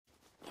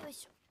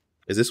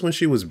Is this when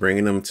she was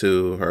bringing him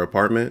to her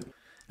apartment?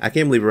 I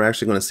can't believe we're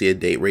actually going to see a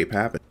date rape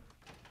happen.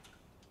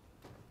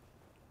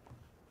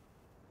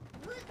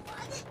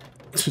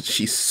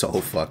 She's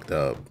so fucked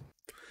up.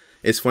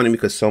 It's funny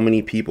because so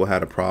many people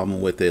had a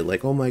problem with it.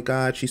 Like, oh my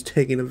god, she's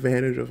taking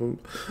advantage of him.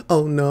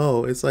 Oh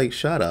no. It's like,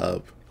 shut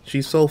up.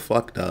 She's so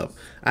fucked up.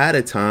 I had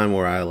a time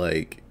where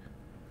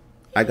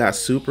I got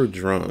super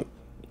drunk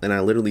and I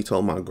literally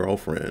told my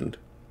girlfriend,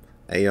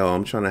 hey yo,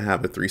 I'm trying to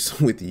have a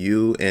threesome with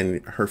you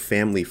and her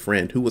family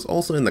friend, who was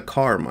also in the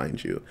car,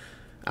 mind you.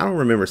 I don't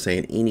remember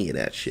saying any of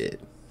that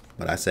shit,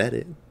 but I said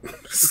it.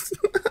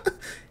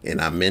 And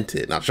I meant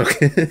it, not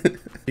joking.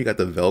 You got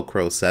the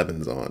Velcro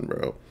 7s on,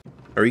 bro.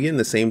 Are you getting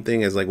the same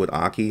thing as like with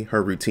Aki,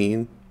 her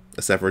routine,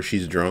 except for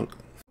she's drunk?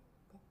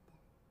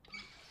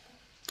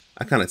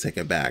 I kind of take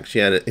it back. She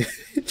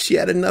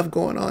had enough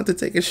going on to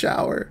take a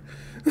shower.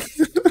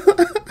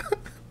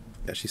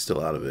 Yeah, she's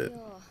still out of it.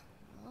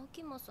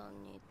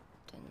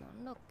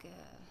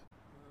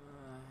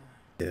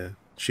 Yeah,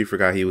 she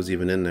forgot he was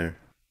even in there.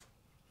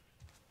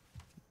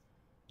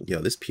 Yo,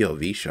 this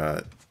POV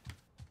shot.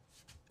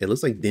 It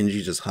looks like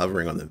Denji just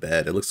hovering on the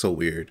bed. It looks so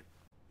weird.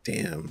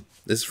 Damn,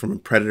 this is from a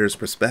Predator's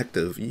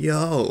perspective.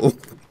 Yo,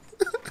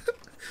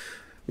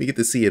 we get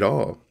to see it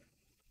all.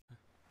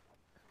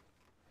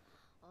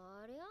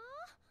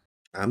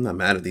 I'm not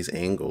mad at these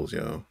angles,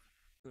 yo.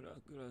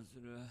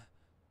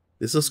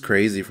 This looks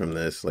crazy from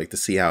this, like to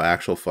see how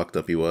actual fucked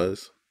up he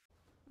was.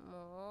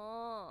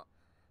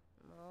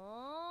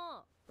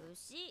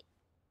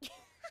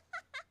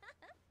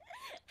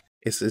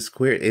 It's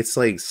queer. It's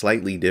like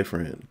slightly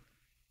different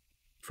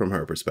from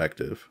her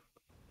perspective.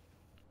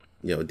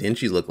 Yo,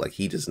 Denji look like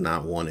he does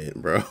not want it,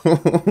 bro.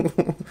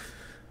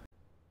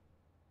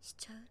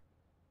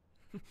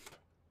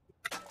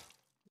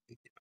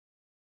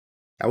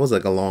 That was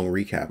like a long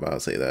recap, I'll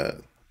say that.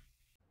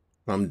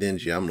 If I'm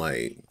Denji, I'm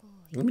like,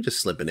 let me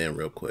just slip it in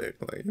real quick.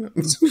 Like, you know?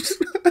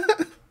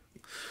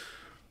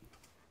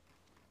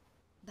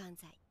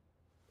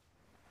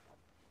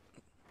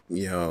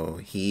 Yo,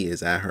 he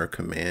is at her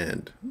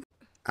command.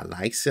 I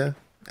likes ya,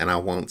 and I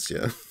wants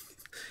ya.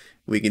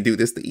 We can do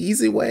this the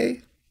easy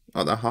way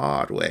or the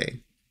hard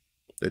way.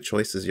 The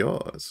choice is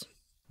yours.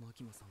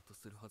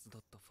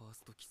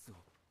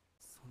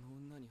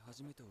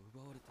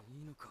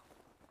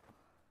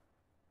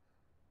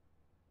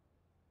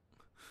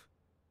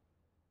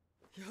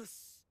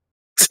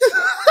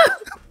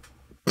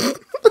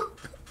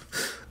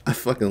 I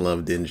fucking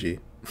love Denji.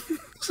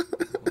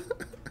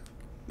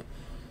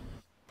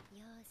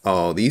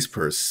 Oh, these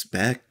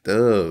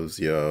perspectives,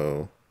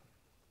 yo.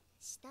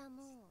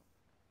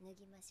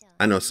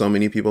 I know so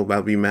many people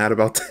about to be mad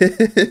about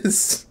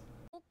this.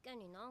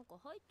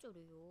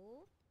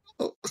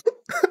 Oh.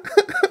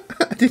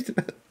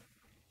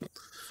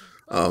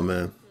 Oh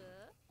man.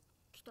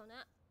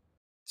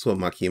 That's what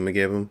Makima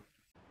gave him.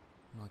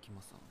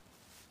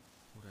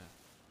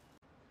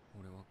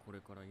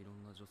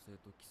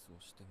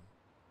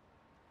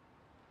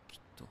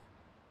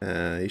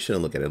 You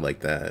shouldn't look at it like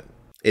that.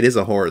 It is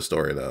a horror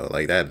story though.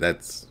 Like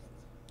that's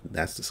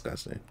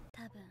disgusting.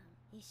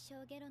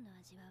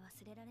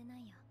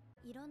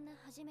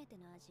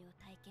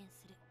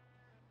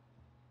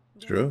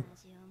 It's true.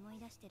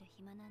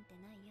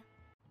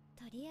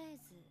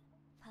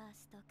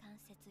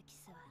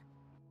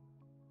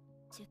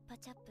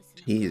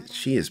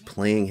 She is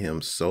playing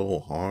him so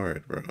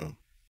hard, bro.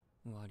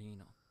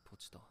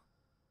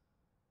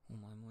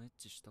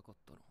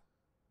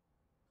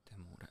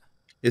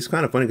 It's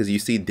kind of funny because you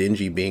see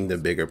Denji being the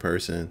bigger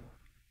person.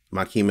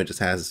 Makima just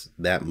has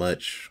that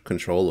much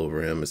control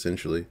over him,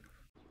 essentially.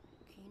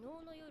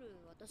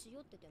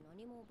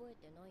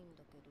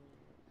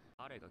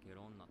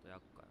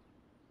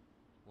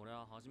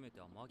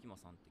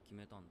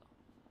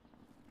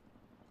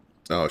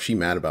 Oh, she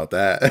mad about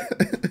that.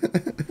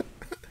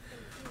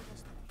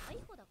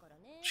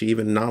 She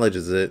even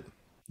acknowledges it.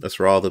 That's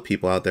for all the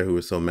people out there who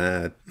are so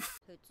mad.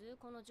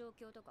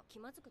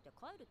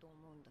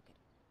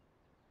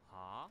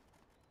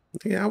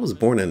 Yeah, I was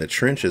born in the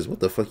trenches. What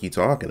the fuck you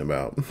talking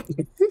about?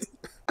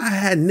 I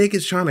had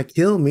niggas trying to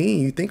kill me.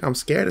 You think I'm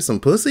scared of some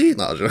pussy?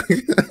 No,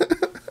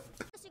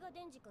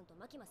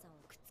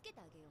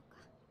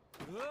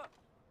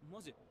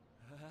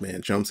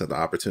 man, jumps at the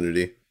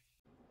opportunity.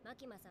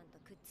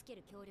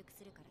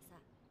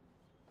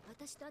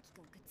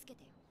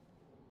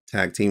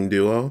 Tag team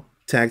duo?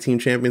 Tag team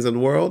champions of the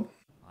world?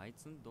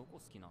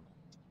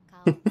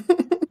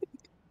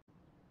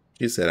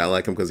 She said, I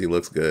like him because he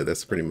looks good.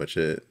 That's pretty much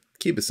it.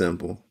 Keep it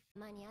simple.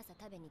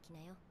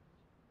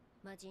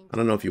 I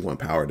don't know if you want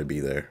power to be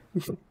there.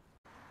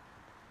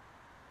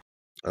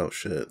 Oh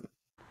shit.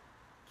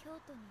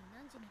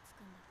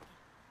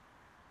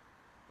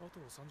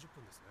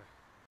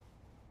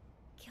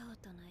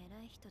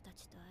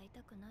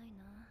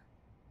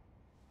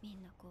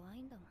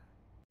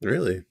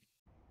 Really?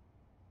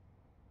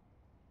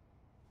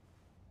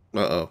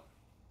 Uh-oh.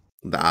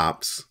 The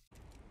ops.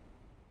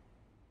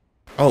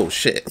 Oh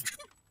shit.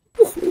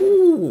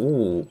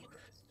 Ooh.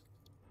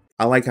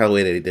 I like how the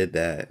way they did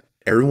that.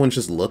 Everyone's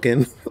just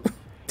looking.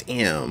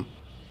 Damn.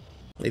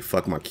 They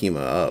fucked my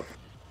Kima up.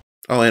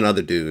 Oh, and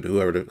other dude,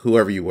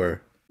 whoever you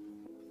were.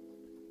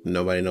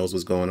 Nobody knows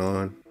what's going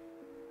on.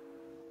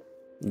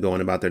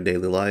 Going about their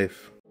daily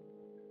life.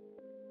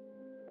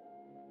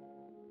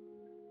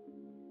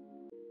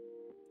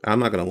 I'm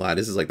not gonna lie,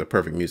 this is like the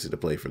perfect music to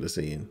play for the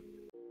scene.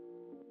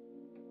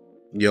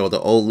 Yo, the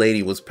old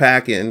lady was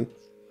packing.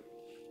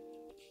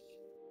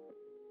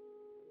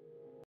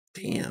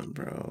 Damn,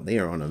 bro. They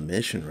are on a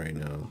mission right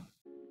now.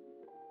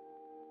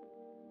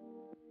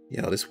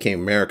 Yo, this became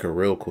America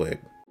real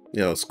quick.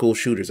 Yo, school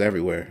shooters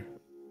everywhere.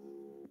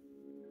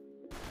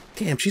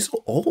 Damn, she's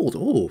so old.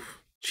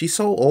 Oof. She's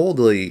so old,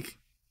 like,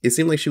 it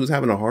seemed like she was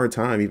having a hard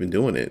time even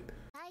doing it.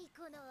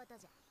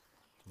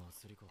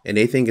 And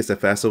they think it's a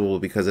festival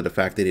because of the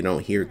fact that they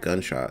don't hear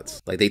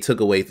gunshots. Like, they took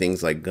away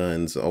things like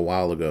guns a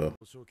while ago.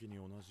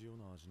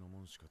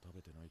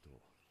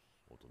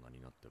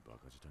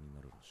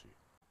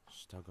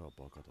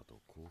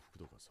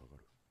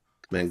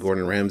 Man,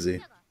 Gordon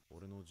Ramsay.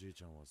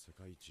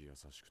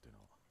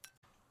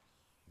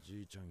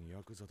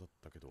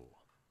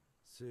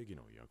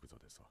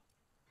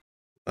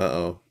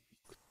 Uh-oh.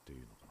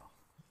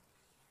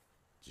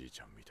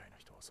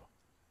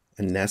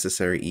 A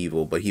necessary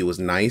evil, but he was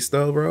nice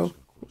though, bro.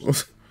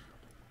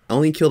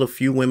 Only killed a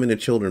few women and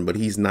children, but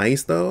he's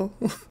nice though.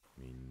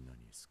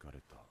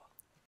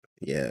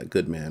 Yeah,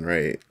 good man,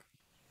 right?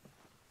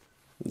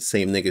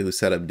 Same nigga who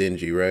set up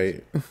Dingy,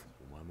 right?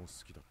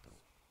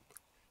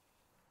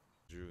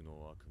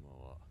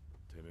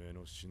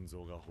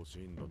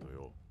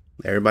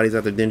 Everybody's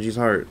after Dingy's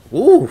heart.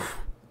 Woo!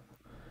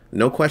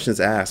 No questions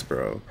asked,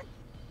 bro.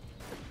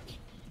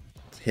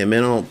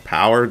 Himeno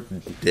power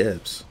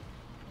dips.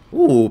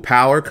 Ooh,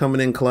 power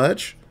coming in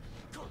clutch.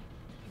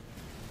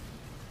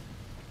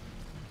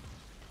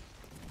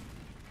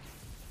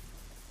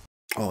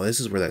 Oh, this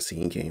is where that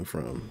scene came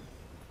from.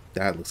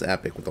 That looks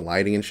epic with the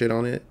lighting and shit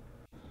on it.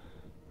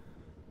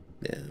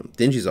 Damn,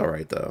 Dingy's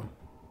alright though.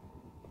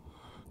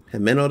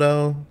 Himeno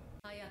though.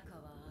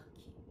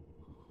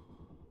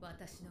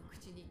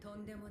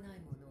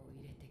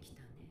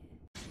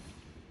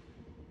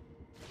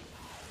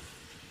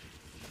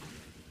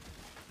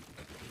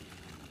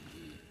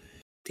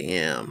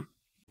 Damn.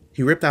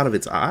 He ripped out of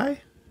its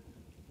eye?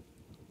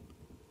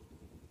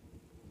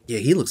 Yeah,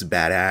 he looks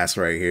badass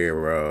right here,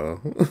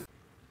 bro.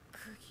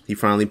 He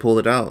finally pulled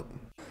it out.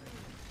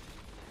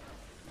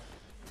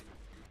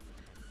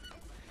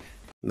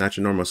 Not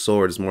your normal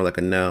sword, it's more like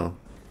a nail.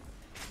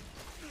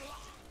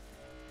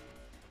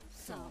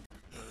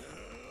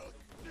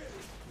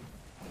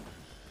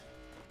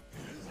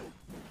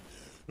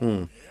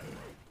 I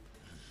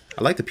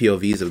like the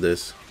POVs of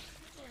this.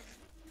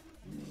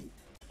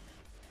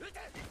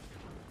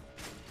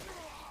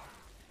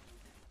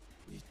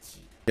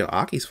 Yo,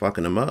 Aki's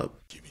fucking him up.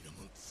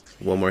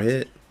 One more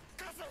hit.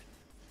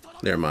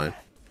 Never mind.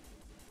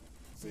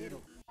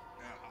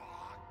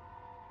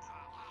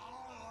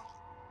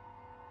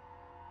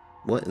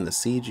 What in the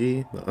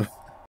CG?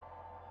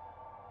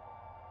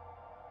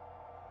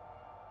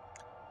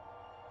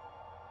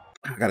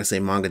 I gotta say,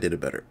 manga did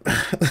it better.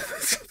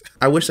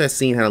 I wish that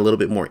scene had a little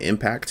bit more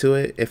impact to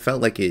it. It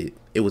felt like it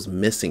was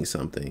missing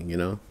something, you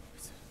know?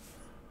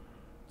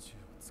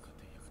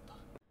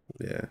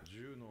 Yeah.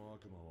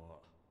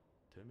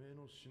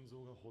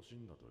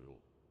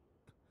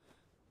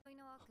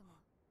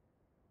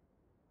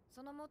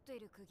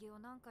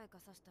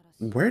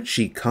 Where'd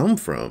she come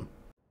from?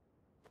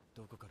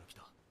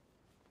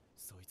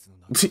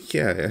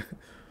 Yeah.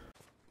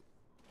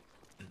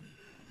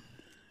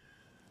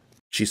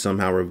 She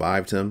somehow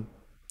revived him.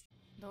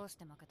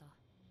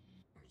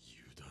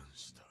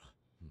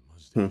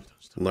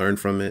 Learn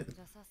from it.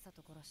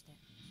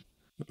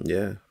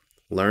 Yeah.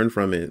 Learn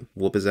from it.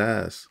 Whoop his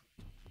ass.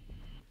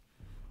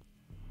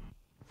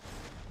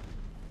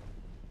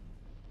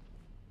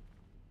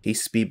 He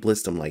speed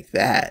blitzed him like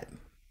that.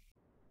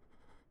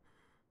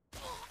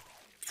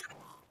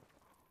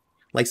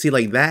 Like, see,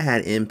 like, that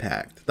had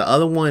impact. The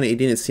other one, it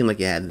didn't seem like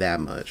it had that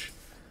much.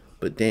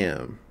 But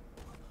damn.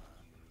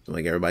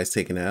 Like, everybody's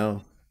taking the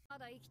L.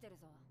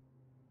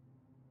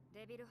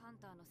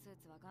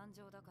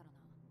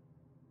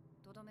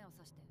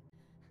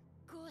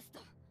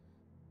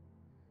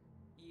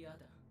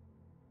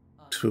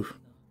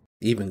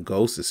 Even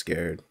Ghost is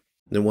scared.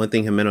 The one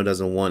thing Himeno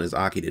doesn't want is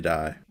Aki to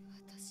die.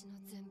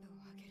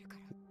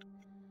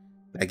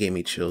 That gave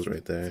me chills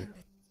right there.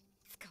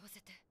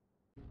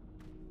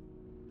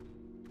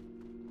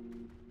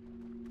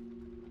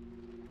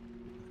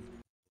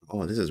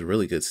 Oh, this is a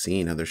really good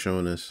scene how they're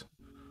showing us.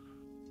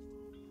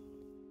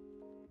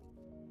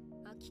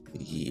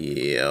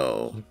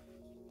 Yo.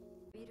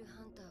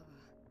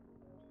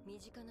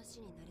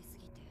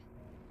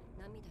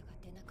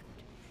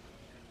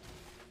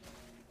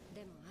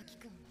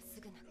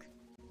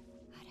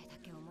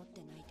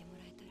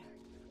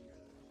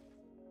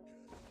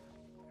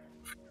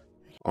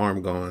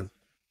 Arm gone.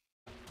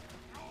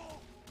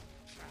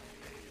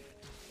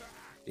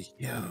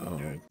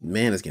 Yo,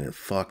 man is getting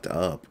fucked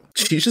up.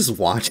 She's just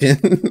watching.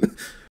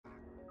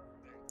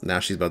 Now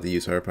she's about to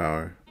use her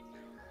power.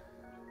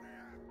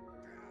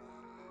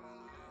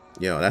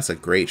 Yo, that's a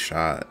great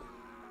shot.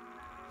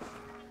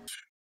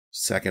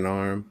 Second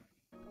arm.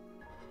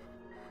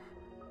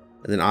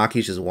 And then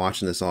Aki's just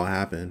watching this all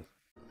happen.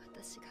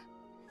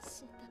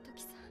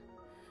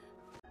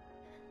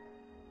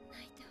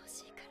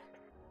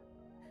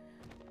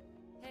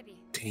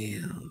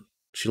 Damn.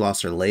 She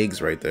lost her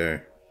legs right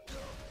there.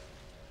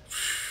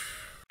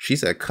 She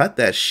said, cut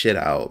that shit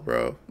out,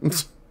 bro.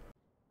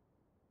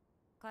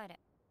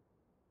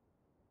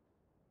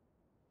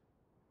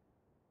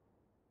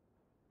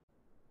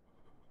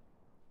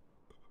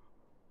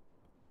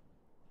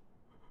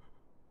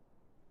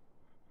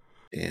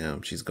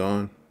 Damn, she's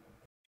gone.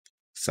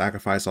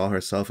 Sacrificed all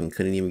herself and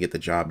couldn't even get the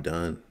job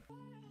done.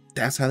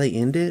 That's how they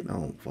end it?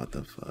 Oh, what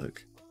the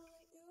fuck.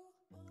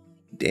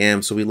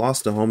 Damn, so we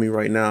lost a homie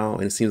right now,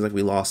 and it seems like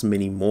we lost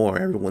many more.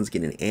 Everyone's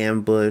getting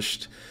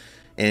ambushed.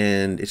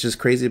 And it's just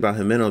crazy about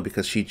Himeno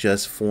because she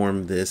just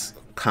formed this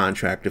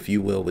contract, if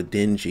you will, with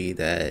Denji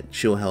that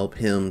she'll help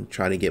him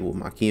try to get with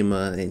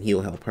Makima and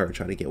he'll help her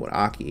try to get with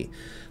Aki.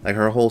 Like,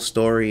 her whole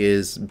story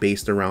is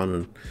based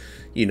around,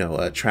 you know,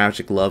 a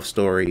tragic love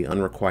story,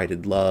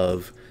 unrequited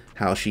love,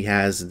 how she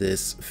has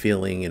this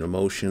feeling and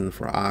emotion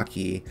for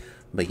Aki,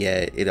 but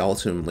yet it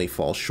ultimately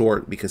falls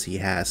short because he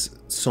has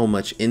so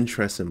much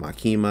interest in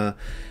Makima.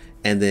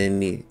 And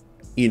then,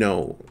 you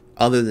know,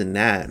 other than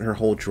that, her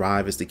whole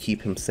drive is to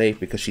keep him safe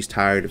because she's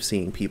tired of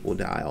seeing people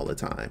die all the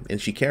time.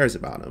 And she cares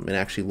about him and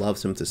actually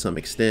loves him to some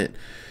extent.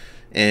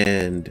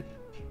 And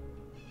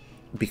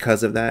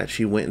because of that,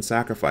 she went and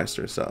sacrificed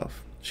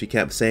herself. She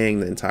kept saying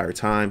the entire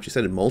time, she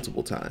said it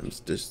multiple times,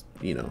 just,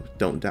 you know,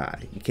 don't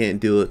die. You can't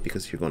do it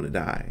because you're going to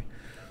die.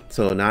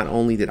 So not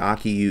only did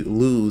Aki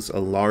lose a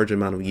large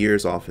amount of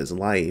years off his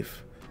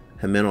life,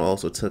 Himeno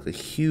also took a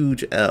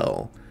huge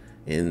L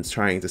in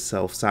trying to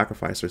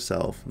self-sacrifice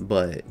herself,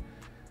 but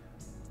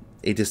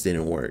it just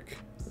didn't work.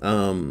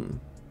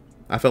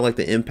 I felt like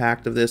the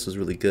impact of this was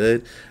really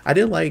good. I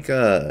did like,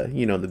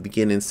 you know, the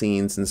beginning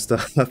scenes and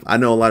stuff. I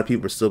know a lot of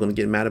people are still going to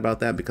get mad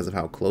about that because of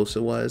how close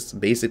it was.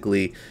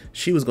 Basically,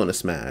 she was going to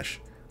smash,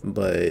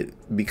 but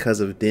because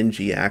of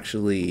Denji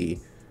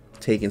actually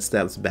taking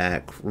steps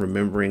back,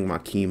 remembering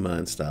Makima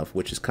and stuff,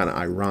 which is kind of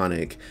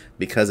ironic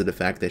because of the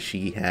fact that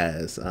she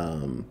has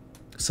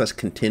such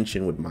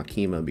contention with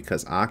Makima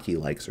because Aki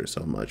likes her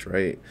so much,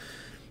 right?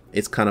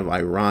 It's kind of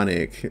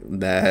ironic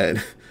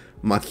that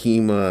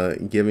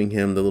Makima giving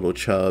him the little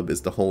chub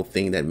is the whole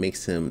thing that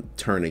makes him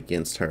turn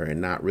against her and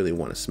not really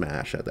want to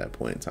smash at that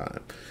point in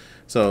time.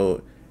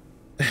 So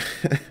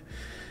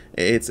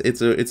it's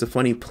a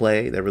funny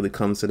play that really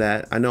comes to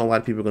that. I know a lot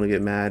of people are gonna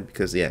get mad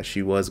because yeah,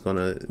 she was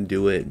gonna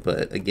do it,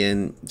 but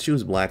again, she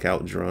was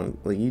blackout drunk.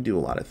 Like, you do a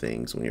lot of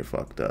things when you're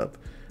fucked up.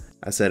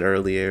 I said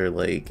earlier,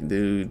 like,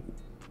 dude,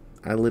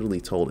 I literally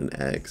told an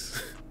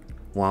ex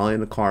while in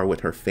the car with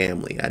her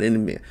family. I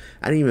didn't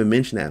even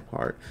mention that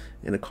part.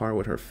 In the car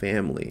with her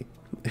family,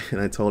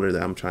 and I told her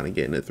that I'm trying to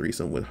get in a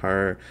threesome with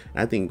her.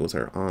 I think it was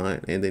her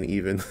aunt, and then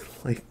even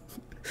like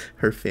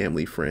her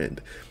family friend.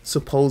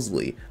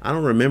 Supposedly, I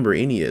don't remember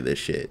any of this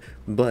shit,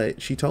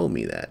 but she told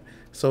me that.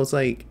 So it's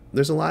like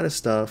there's a lot of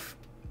stuff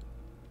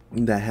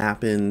that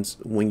happens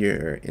when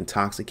you're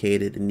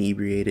intoxicated,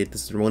 inebriated.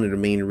 This is one of the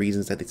main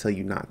reasons that they tell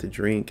you not to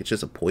drink. It's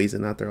just a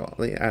poison after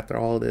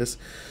all of this.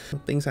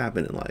 Things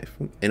happen in life,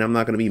 and I'm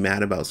not going to be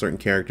mad about certain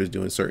characters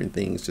doing certain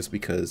things just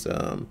because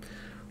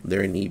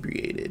they're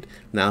inebriated.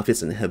 Now, if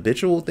it's an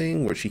habitual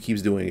thing where she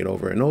keeps doing it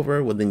over and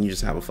over, well, then you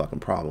just have a fucking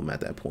problem at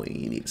that point.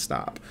 You need to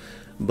stop.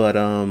 But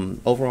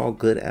overall,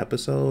 good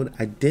episode.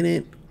 I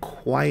didn't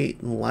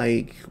quite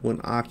like when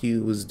Aki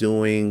was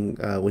doing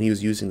when he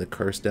was using the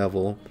curse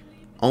devil,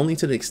 only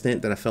to the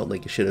extent that I felt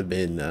like it should have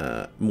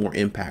been more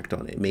impact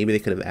on it. Maybe they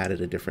could have added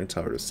a different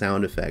sort of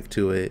sound effect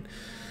to it.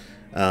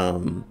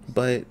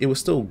 But it was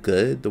still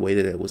good, the way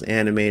that it was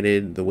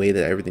animated, the way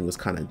that everything was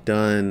kind of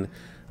done.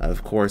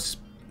 Of course,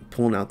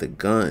 pulling out the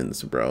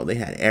guns, bro. They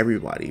had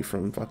everybody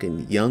from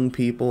fucking young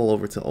people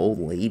over to old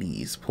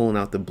ladies pulling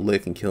out the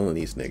blick and killing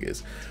these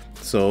niggas.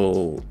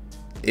 So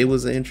it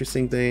was an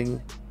interesting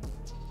thing.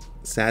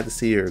 Sad to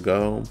see her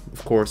go.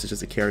 Of course, it's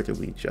just a character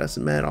we just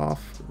met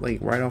off, like,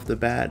 right off the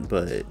bat,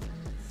 but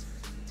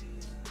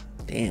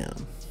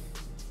damn,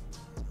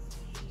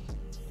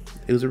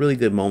 it was a really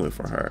good moment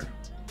for her.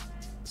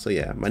 So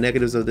yeah, my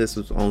negatives of this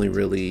was only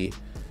really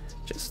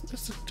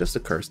just the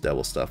curse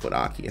devil stuff with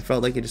Aki. I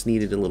felt like it just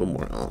needed a little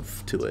more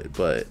oomph to it,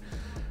 but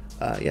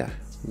yeah,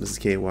 this is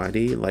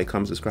Ky.D. Like,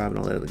 comment, subscribe, and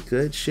all that other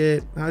good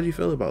shit. How'd you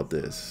feel about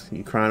this?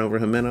 You crying over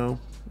Himeno?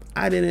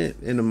 I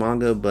didn't in the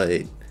manga,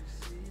 but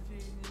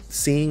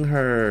seeing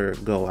her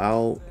go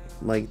out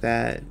like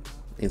that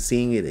and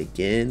seeing it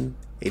again,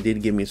 it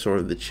did give me sort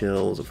of the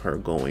chills of her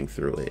going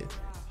through it.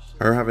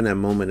 Her having that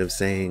moment of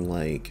saying,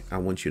 like, I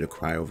want you to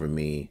cry over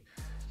me,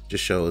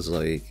 just shows,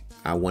 like,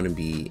 I want to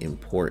be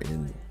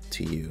important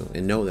to you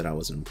and know that I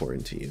was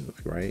important to you,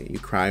 right? You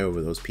cry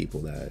over those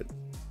people that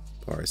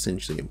are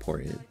essentially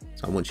important.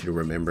 So I want you to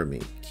remember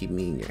me, keep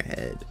me in your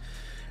head.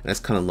 And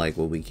that's kind of like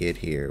what we get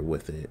here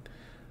with it.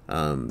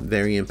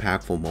 Very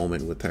impactful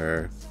moment with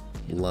her.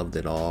 Loved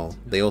it all.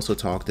 They also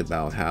talked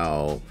about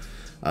how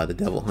the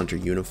Devil Hunter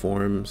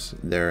uniforms,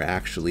 they're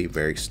actually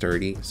very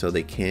sturdy, so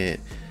they can't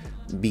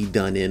be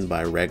done in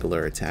by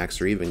regular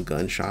attacks or even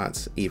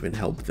gunshots even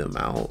help them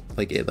out.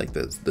 Like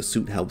the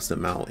suit helps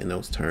them out in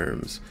those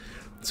terms.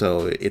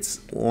 So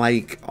it's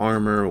like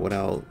armor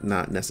without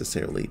not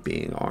necessarily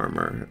being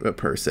armor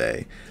per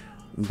se.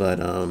 But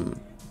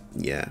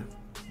yeah,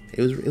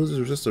 it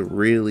was just a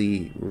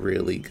really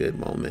really good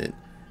moment,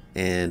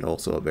 and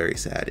also a very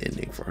sad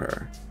ending for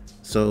her.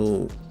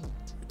 So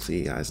see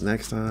you guys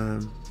next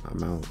time.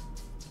 I'm out.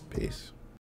 Peace.